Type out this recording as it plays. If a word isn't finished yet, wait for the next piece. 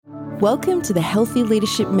Welcome to the Healthy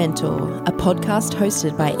Leadership Mentor, a podcast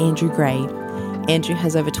hosted by Andrew Gray. Andrew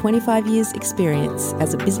has over 25 years' experience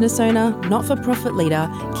as a business owner, not-for-profit leader,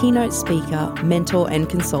 keynote speaker, mentor and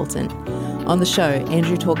consultant. On the show,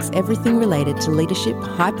 Andrew talks everything related to leadership,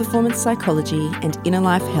 high-performance psychology and inner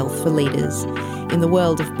life health for leaders in the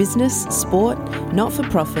world of business, sport,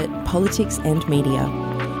 not-for-profit, politics and media.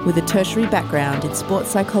 With a tertiary background in sports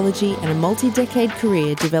psychology and a multi-decade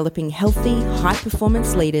career developing healthy,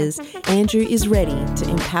 high-performance leaders, Andrew is ready to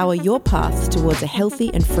empower your path towards a healthy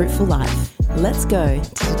and fruitful life. Let's go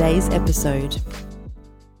to today's episode.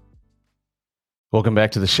 Welcome back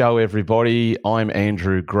to the show, everybody. I'm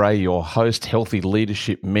Andrew Gray, your host, Healthy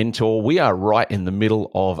Leadership Mentor. We are right in the middle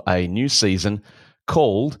of a new season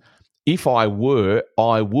called If I Were,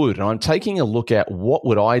 I Would. And I'm taking a look at what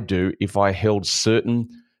would I do if I held certain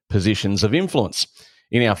positions of influence.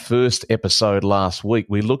 In our first episode last week,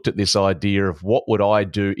 we looked at this idea of what would I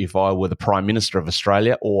do if I were the Prime Minister of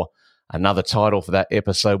Australia, or another title for that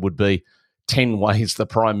episode would be 10 ways the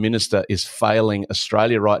Prime Minister is failing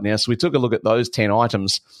Australia right now. So we took a look at those 10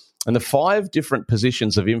 items, and the 5 different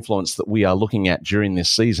positions of influence that we are looking at during this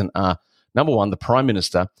season are, number 1, the Prime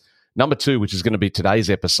Minister; number 2, which is going to be today's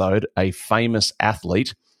episode, a famous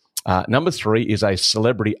athlete; number 3 is a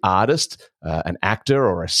celebrity artist, an actor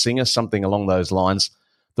or a singer, something along those lines.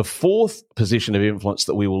 The 4th position of influence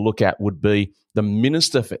that we will look at would be the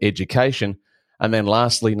Minister for Education. And then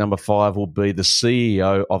lastly, number 5 will be the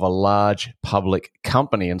CEO of a large public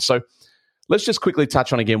company. And so let's just quickly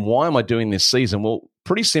touch on again, why am I doing this season? Well,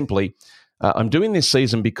 pretty simply, I'm doing this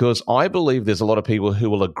season because I believe there's a lot of people who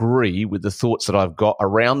will agree with the thoughts that I've got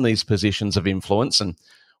around these positions of influence and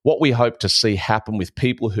what we hope to see happen with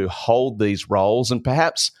people who hold these roles, and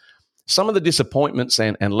perhaps some of the disappointments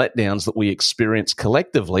and letdowns that we experience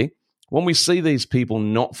collectively when we see these people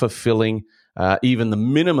not fulfilling even the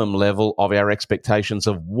minimum level of our expectations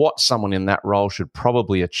of what someone in that role should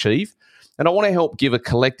probably achieve. And I want to help give a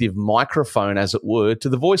collective microphone, as it were, to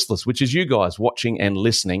the voiceless, which is you guys watching and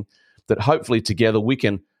listening, that hopefully together we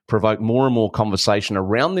can provoke more and more conversation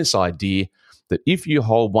around this idea that if you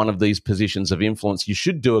hold one of these positions of influence, you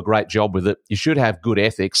should do a great job with it. You should have good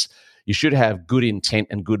ethics. You should have good intent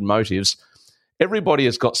and good motives. Everybody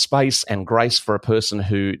has got space and grace for a person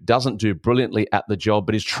who doesn't do brilliantly at the job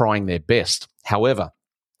but is trying their best. However,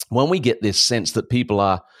 when we get this sense that people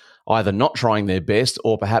are either not trying their best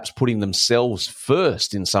or perhaps putting themselves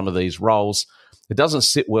first in some of these roles, it doesn't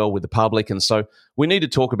sit well with the public. And so we need to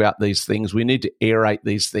talk about these things. We need to aerate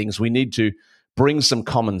these things. We need to bring some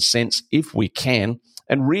common sense if we can.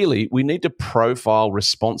 And really, we need to profile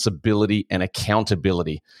responsibility and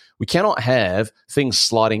accountability. We cannot have things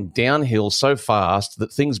sliding downhill so fast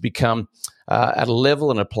that things become at a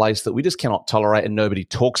level and a place that we just cannot tolerate and nobody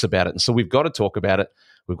talks about it. And so we've got to talk about it.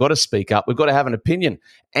 We've got to speak up. We've got to have an opinion.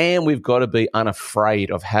 And we've got to be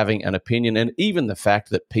unafraid of having an opinion, and even the fact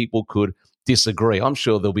that people could disagree. I'm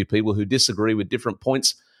sure there'll be people who disagree with different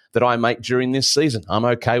points that I make during this season. I'm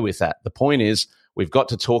okay with that. The point is, we've got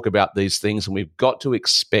to talk about these things and we've got to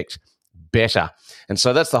expect better. And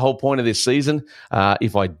so that's the whole point of this season.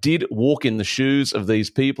 If I did walk in the shoes of these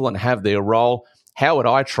people and have their role, how would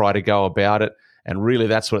I try to go about it? And really,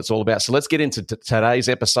 that's what it's all about. So let's get into today's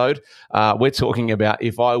episode. We're talking about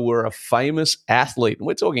if I were a famous athlete. And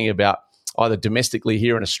we're talking about either domestically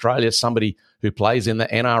here in Australia, somebody who plays in the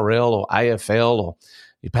NRL or AFL, or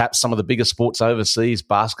perhaps some of the bigger sports overseas,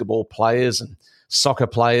 basketball players and soccer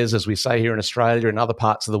players, as we say here in Australia. In other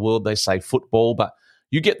parts of the world, they say football, but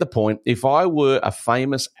you get the point. If I were a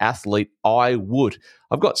famous athlete, I would.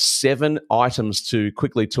 I've got 7 items to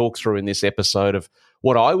quickly talk through in this episode of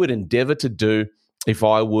what I would endeavor to do if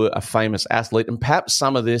I were a famous athlete. And perhaps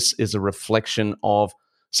some of this is a reflection of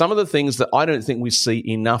some of the things that I don't think we see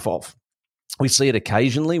enough of. We see it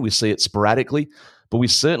occasionally, we see it sporadically, but we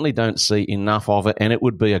certainly don't see enough of it. And it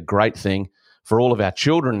would be a great thing for all of our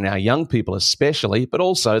children and our young people especially, but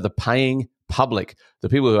also the paying public, the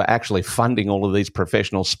people who are actually funding all of these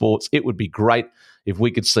professional sports. It would be great if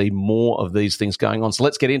we could see more of these things going on. So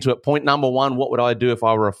let's get into it. Point number 1, what would I do if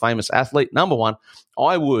I were a famous athlete? Number 1,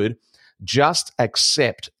 I would just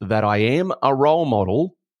accept that I am a role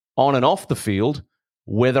model on and off the field,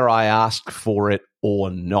 whether I ask for it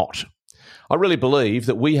or not. I really believe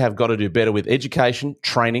that we have got to do better with education,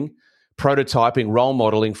 training, prototyping, role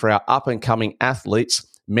modeling for our up-and-coming athletes,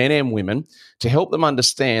 men and women, to help them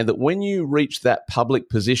understand that when you reach that public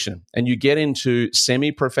position and you get into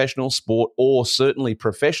semi-professional sport or certainly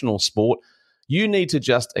professional sport, you need to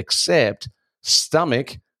just accept,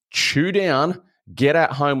 stomach, chew down, get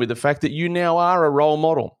at home with the fact that you now are a role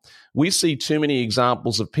model. We see too many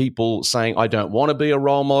examples of people saying, I don't want to be a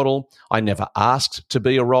role model. I never asked to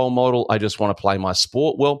be a role model. I just want to play my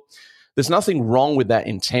sport. Well, there's nothing wrong with that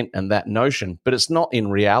intent and that notion, but it's not in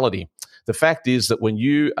reality. The fact is that when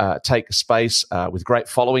you take a space with great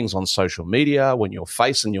followings on social media, when your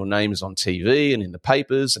face and your name is on TV and in the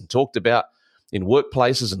papers and talked about in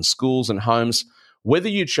workplaces and schools and homes, whether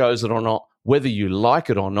you chose it or not, whether you like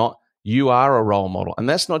it or not, you are a role model. And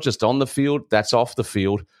that's not just on the field, that's off the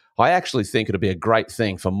field. I actually think it'll be a great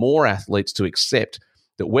thing for more athletes to accept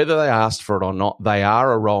that whether they asked for it or not, they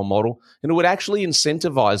are a role model, and it would actually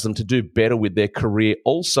incentivize them to do better with their career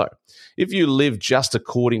also. If you live just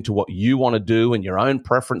according to what you want to do and your own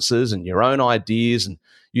preferences and your own ideas, and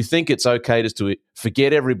you think it's okay just to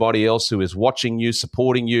forget everybody else who is watching you,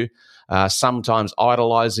 supporting you, sometimes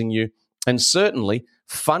idolizing you, and certainly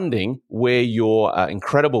funding where your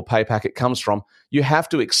incredible pay packet comes from, you have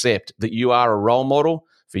to accept that you are a role model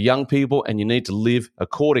for young people, and you need to live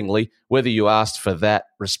accordingly, whether you asked for that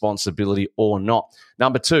responsibility or not.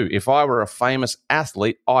 Number two, if I were a famous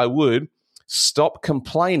athlete, I would stop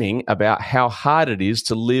complaining about how hard it is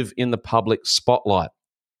to live in the public spotlight.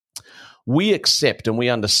 We accept and we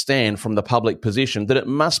understand from the public position that it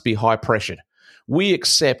must be high pressured. We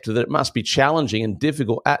accept that it must be challenging and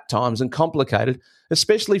difficult at times and complicated,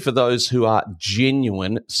 especially for those who are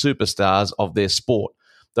genuine superstars of their sport.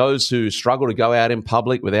 Those who struggle to go out in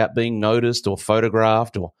public without being noticed or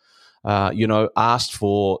photographed or, asked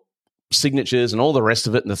for signatures and all the rest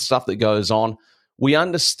of it and the stuff that goes on. We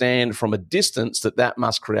understand from a distance that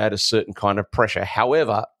must create a certain kind of pressure.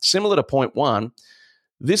 However, similar to point one,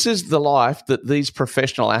 this is the life that these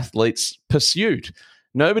professional athletes pursued.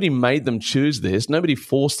 Nobody made them choose this. Nobody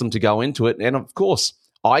forced them to go into it. And of course,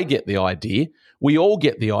 I get the idea. We all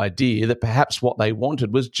get the idea that perhaps what they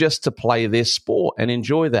wanted was just to play their sport and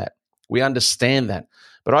enjoy that. We understand that.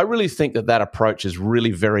 But I really think that approach is really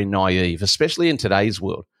very naive, especially in today's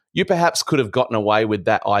world. You perhaps could have gotten away with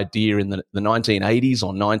that idea in the 1980s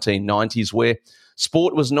or 1990s where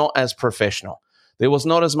sport was not as professional. There was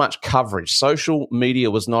not as much coverage. Social media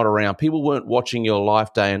was not around. People weren't watching your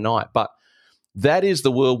life day and night. But that is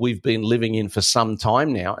the world we've been living in for some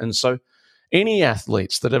time now. And so any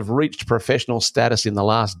athletes that have reached professional status in the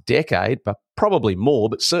last decade, but probably more,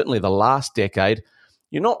 but certainly the last decade,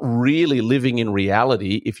 you're not really living in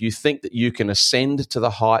reality if you think that you can ascend to the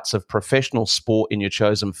heights of professional sport in your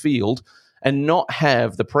chosen field and not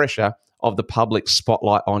have the pressure of the public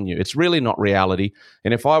spotlight on you. It's really not reality.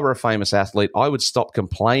 And if I were a famous athlete, I would stop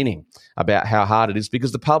complaining about how hard it is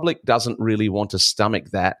because the public doesn't really want to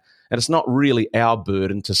stomach that. And it's not really our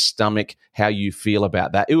burden to stomach how you feel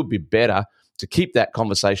about that. It would be better to keep that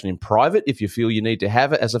conversation in private if you feel you need to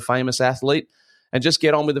have it as a famous athlete, and just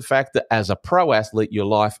get on with the fact that as a pro athlete, your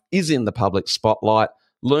life is in the public spotlight.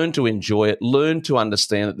 Learn to enjoy it. Learn to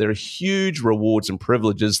understand that there are huge rewards and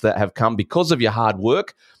privileges that have come because of your hard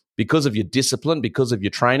work, because of your discipline, because of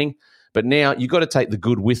your training. But now you've got to take the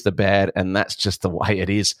good with the bad, and that's just the way it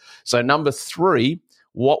is. So number three,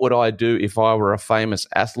 what would I do if I were a famous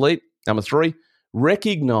athlete? Number three,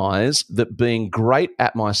 recognize that being great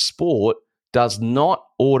at my sport does not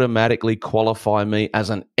automatically qualify me as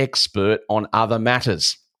an expert on other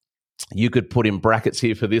matters. You could put in brackets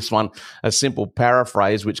here for this one a simple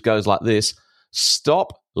paraphrase which goes like this: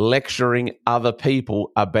 stop lecturing other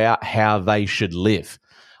people about how they should live.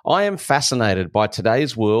 I am fascinated by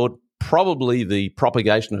today's world, probably the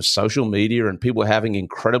propagation of social media and people having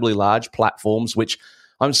incredibly large platforms, which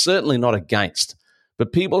I'm certainly not against.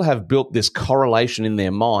 But people have built this correlation in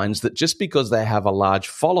their minds that just because they have a large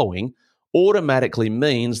following automatically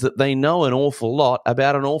means that they know an awful lot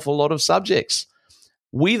about an awful lot of subjects.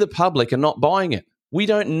 We, the public, are not buying it. We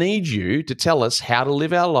don't need you to tell us how to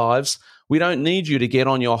live our lives. We don't need you to get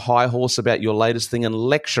on your high horse about your latest thing and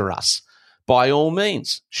lecture us. By all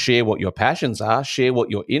means, share what your passions are, share what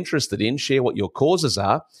you're interested in, share what your causes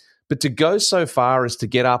are. But to go so far as to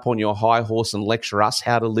get up on your high horse and lecture us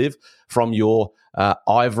how to live from your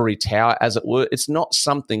ivory tower, as it were, it's not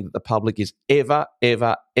something that the public is ever,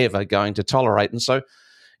 ever, ever going to tolerate. And so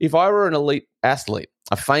if I were an elite athlete,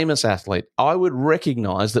 a famous athlete, I would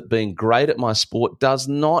recognize that being great at my sport does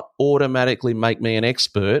not automatically make me an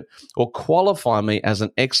expert or qualify me as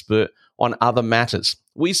an expert on other matters.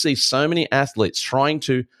 We see so many athletes trying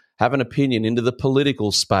to have an opinion into the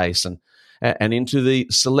political space and into the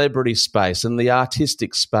celebrity space and the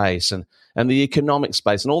artistic space and the economic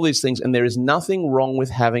space and all these things. And there is nothing wrong with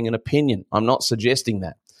having an opinion. I'm not suggesting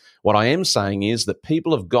that. What I am saying is that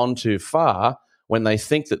people have gone too far when they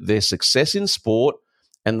think that their success in sport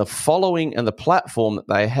and the following and the platform that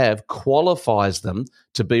they have qualifies them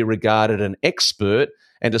to be regarded an expert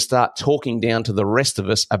and to start talking down to the rest of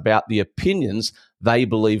us about the opinions they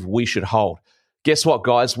believe we should hold. Guess what,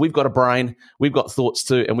 guys? We've got a brain, we've got thoughts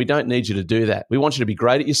too, and we don't need you to do that. We want you to be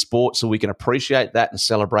great at your sport so we can appreciate that and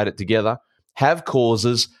celebrate it together. Have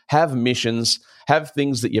causes, have missions, have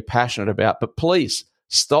things that you're passionate about, but please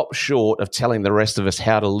stop short of telling the rest of us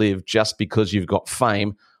how to live just because you've got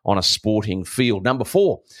fame on a sporting field. Number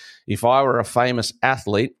 4, if I were a famous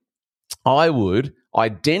athlete, I would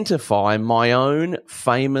identify my own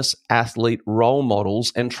famous athlete role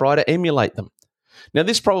models and try to emulate them. Now,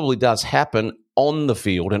 this probably does happen on the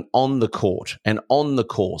field and on the court and on the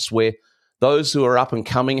course, where those who are up and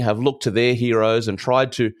coming have looked to their heroes and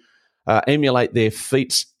tried to emulate their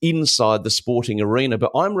feats inside the sporting arena.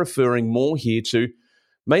 But I'm referring more here to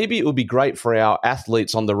maybe it would be great for our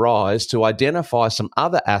athletes on the rise to identify some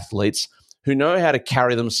other athletes who know how to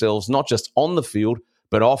carry themselves not just on the field,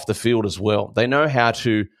 but off the field as well. They know how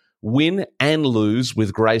to win and lose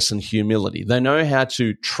with grace and humility. They know how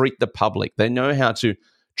to treat the public. They know how to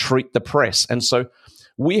treat the press. And so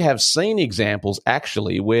we have seen examples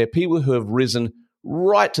actually where people who have risen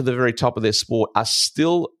right to the very top of their sport are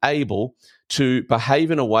still able to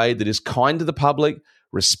behave in a way that is kind to the public,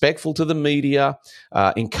 respectful to the media,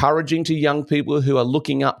 encouraging to young people who are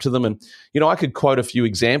looking up to them. And, I could quote a few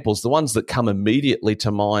examples. The ones that come immediately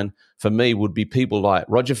to mind for me would be people like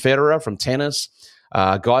Roger Federer from tennis,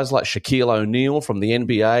 guys like Shaquille O'Neal from the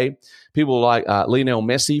NBA, people like Lionel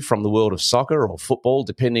Messi from the world of soccer or football,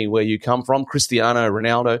 depending where you come from, Cristiano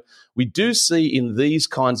Ronaldo. We do see in these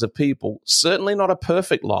kinds of people, certainly not a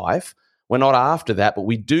perfect life. We're not after that, but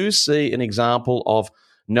we do see an example of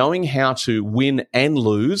knowing how to win and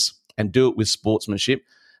lose and do it with sportsmanship.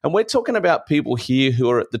 And we're talking about people here who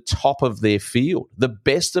are at the top of their field, the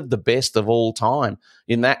best of all time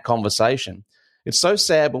in that conversation. It's so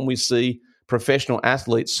sad when we see professional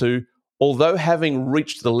athletes who, although having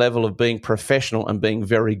reached the level of being professional and being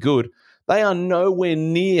very good, they are nowhere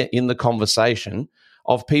near in the conversation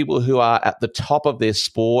of people who are at the top of their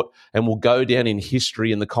sport and will go down in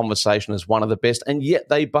history in the conversation as one of the best, and yet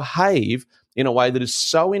they behave in a way that is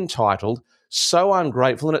so entitled, so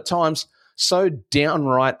ungrateful, and at times so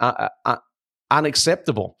downright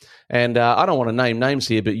unacceptable. And I don't want to name names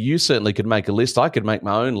here, but you certainly could make a list. I could make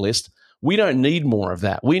my own list. We don't need more of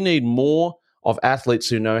that. We need more of athletes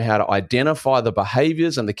who know how to identify the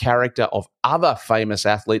behaviors and the character of other famous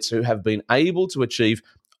athletes who have been able to achieve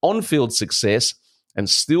on-field success and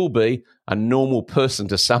still be a normal person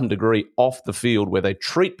to some degree off the field, where they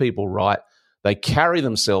treat people right, they carry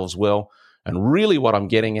themselves well. And really what I'm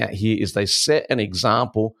getting at here is they set an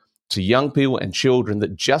example to young people and children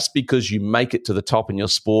that just because you make it to the top in your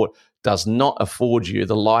sport does not afford you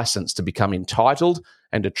the license to become entitled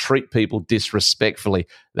and to treat people disrespectfully.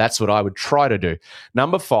 That's what I would try to do.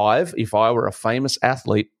 Number 5, if I were a famous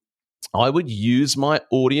athlete, I would use my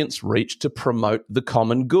audience reach to promote the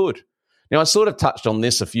common good. Now, I sort of touched on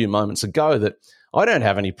this a few moments ago that I don't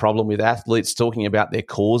have any problem with athletes talking about their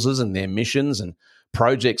causes and their missions and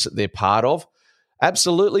projects that they're part of.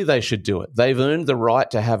 Absolutely, they should do it. They've earned the right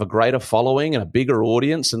to have a greater following and a bigger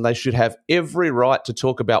audience, and they should have every right to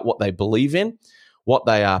talk about what they believe in, what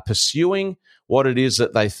they are pursuing, what it is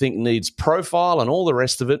that they think needs profile, and all the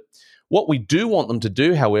rest of it. What we do want them to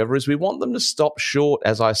do, however, is we want them to stop short,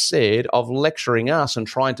 as I said, of lecturing us and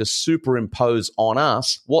trying to superimpose on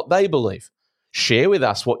us what they believe. Share with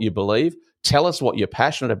us what you believe, tell us what you're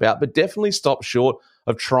passionate about, but definitely stop short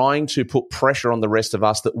of trying to put pressure on the rest of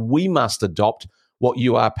us that we must adopt what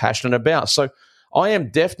you are passionate about. So I am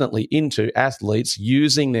definitely into athletes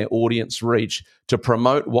using their audience reach to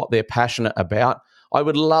promote what they're passionate about. I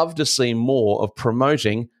would love to see more of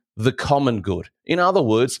promoting the common good. In other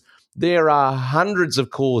words, there are hundreds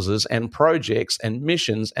of causes and projects and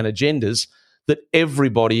missions and agendas that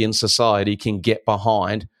everybody in society can get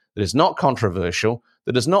behind, that is not controversial,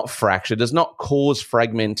 that is not fractured, does not cause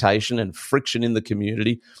fragmentation and friction in the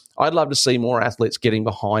community. I'd love to see more athletes getting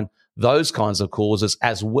behind those kinds of causes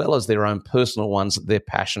as well as their own personal ones that they're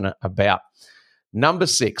passionate about. Number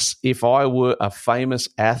 6, if I were a famous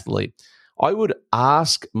athlete, I would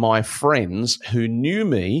ask my friends who knew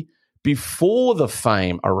me before the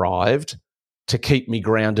fame arrived to keep me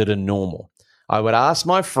grounded and normal. I would ask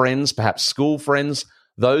my friends, perhaps school friends,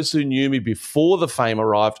 those who knew me before the fame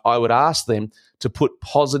arrived, I would ask them to put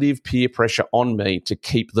positive peer pressure on me to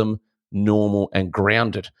keep them normal and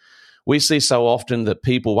grounded. We see so often that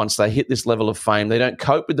people, once they hit this level of fame, they don't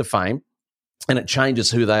cope with the fame and it changes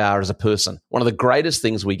who they are as a person. One of the greatest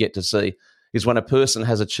things we get to see is when a person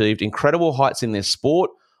has achieved incredible heights in their sport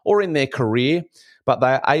or in their career, but they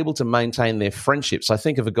are able to maintain their friendships. I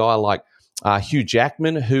think of a guy like Hugh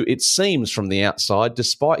Jackman, who it seems from the outside,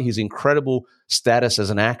 despite his incredible status as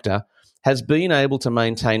an actor, has been able to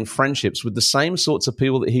maintain friendships with the same sorts of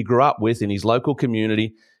people that he grew up with in his local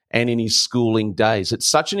community and in his schooling days. It's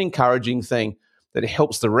such an encouraging thing that it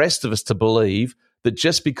helps the rest of us to believe that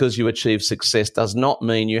just because you achieve success does not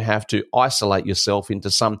mean you have to isolate yourself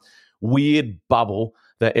into some weird bubble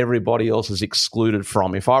that everybody else is excluded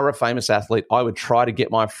from. If I were a famous athlete, I would try to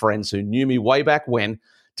get my friends who knew me way back when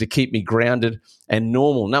to keep me grounded and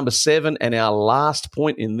normal. Number 7, and our last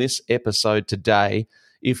point in this episode today,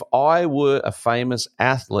 if I were a famous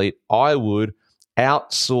athlete, I would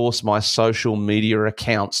outsource my social media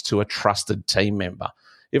accounts to a trusted team member.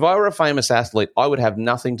 If I were a famous athlete, I would have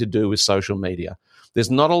nothing to do with social media.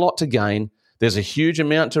 There's not a lot to gain. There's a huge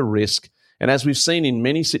amount to risk. And as we've seen in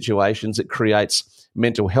many situations, it creates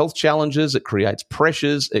mental health challenges, it creates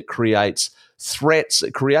pressures, it creates threats,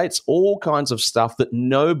 it creates all kinds of stuff that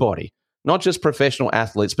nobody, not just professional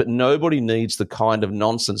athletes, but nobody needs the kind of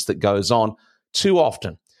nonsense that goes on too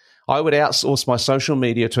often. I would outsource my social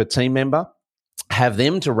media to a team member, have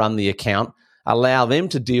them to run the account, allow them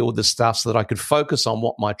to deal with the stuff so that I could focus on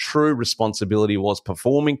what my true responsibility was,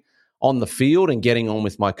 performing on the field and getting on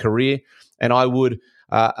with my career. And I would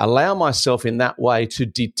allow myself in that way to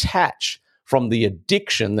detach from the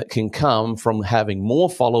addiction that can come from having more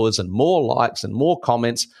followers and more likes and more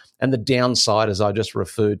comments and the downside, as I just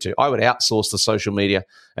referred to. I would outsource the social media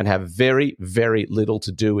and have very, very little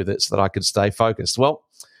to do with it so that I could stay focused. Well,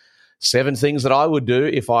 7 things that I would do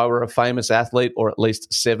if I were a famous athlete, or at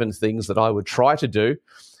least 7 things that I would try to do.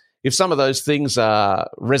 If some of those things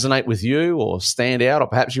resonate with you or stand out, or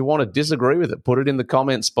perhaps you want to disagree with it, put it in the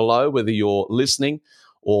comments below, whether you're listening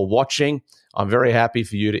or watching. I'm very happy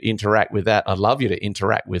for you to interact with that. I'd love you to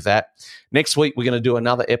interact with that. Next week, we're going to do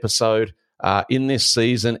another episode in this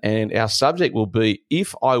season, and our subject will be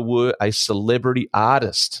if I were a celebrity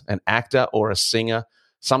artist, an actor or a singer,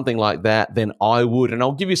 something like that, then I would. And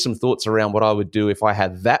I'll give you some thoughts around what I would do if I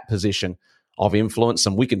had that position of influence,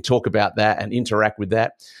 and we can talk about that and interact with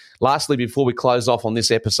that. Lastly, before we close off on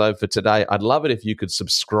this episode for today, I'd love it if you could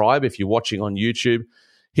subscribe if you're watching on YouTube,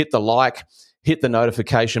 hit the like, hit the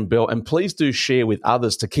notification bell, and please do share with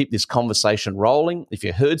others to keep this conversation rolling. If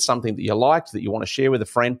you heard something that you liked, that you want to share with a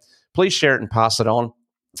friend, please share it and pass it on.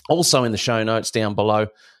 Also in the show notes down below,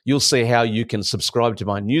 you'll see how you can subscribe to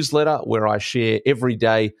my newsletter where I share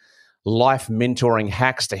everyday life mentoring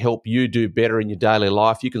hacks to help you do better in your daily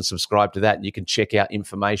life. You can subscribe to that and you can check out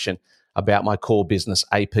information about my core business,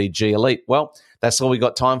 APG Elite. Well, that's all we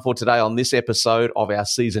got time for today on this episode of our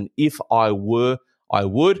season, If I Were, I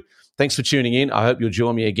Would. Thanks for tuning in. I hope you'll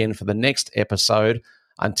join me again for the next episode.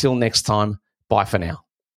 Until next time, bye for now.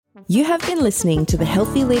 You have been listening to the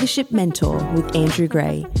Healthy Leadership Mentor with Andrew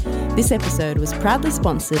Gray. This episode was proudly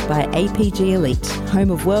sponsored by APG Elite,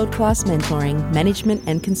 home of world-class mentoring, management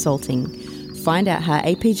and consulting. Find out how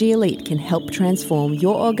APG Elite can help transform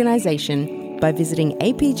your organisation by visiting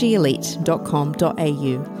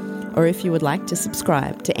apgelite.com.au. Or if you would like to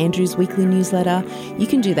subscribe to Andrew's weekly newsletter, you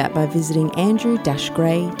can do that by visiting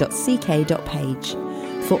andrew-gray.ck.page.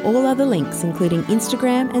 For all other links, including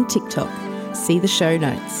Instagram and TikTok, see the show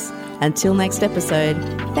notes. Until next episode,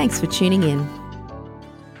 thanks for tuning in.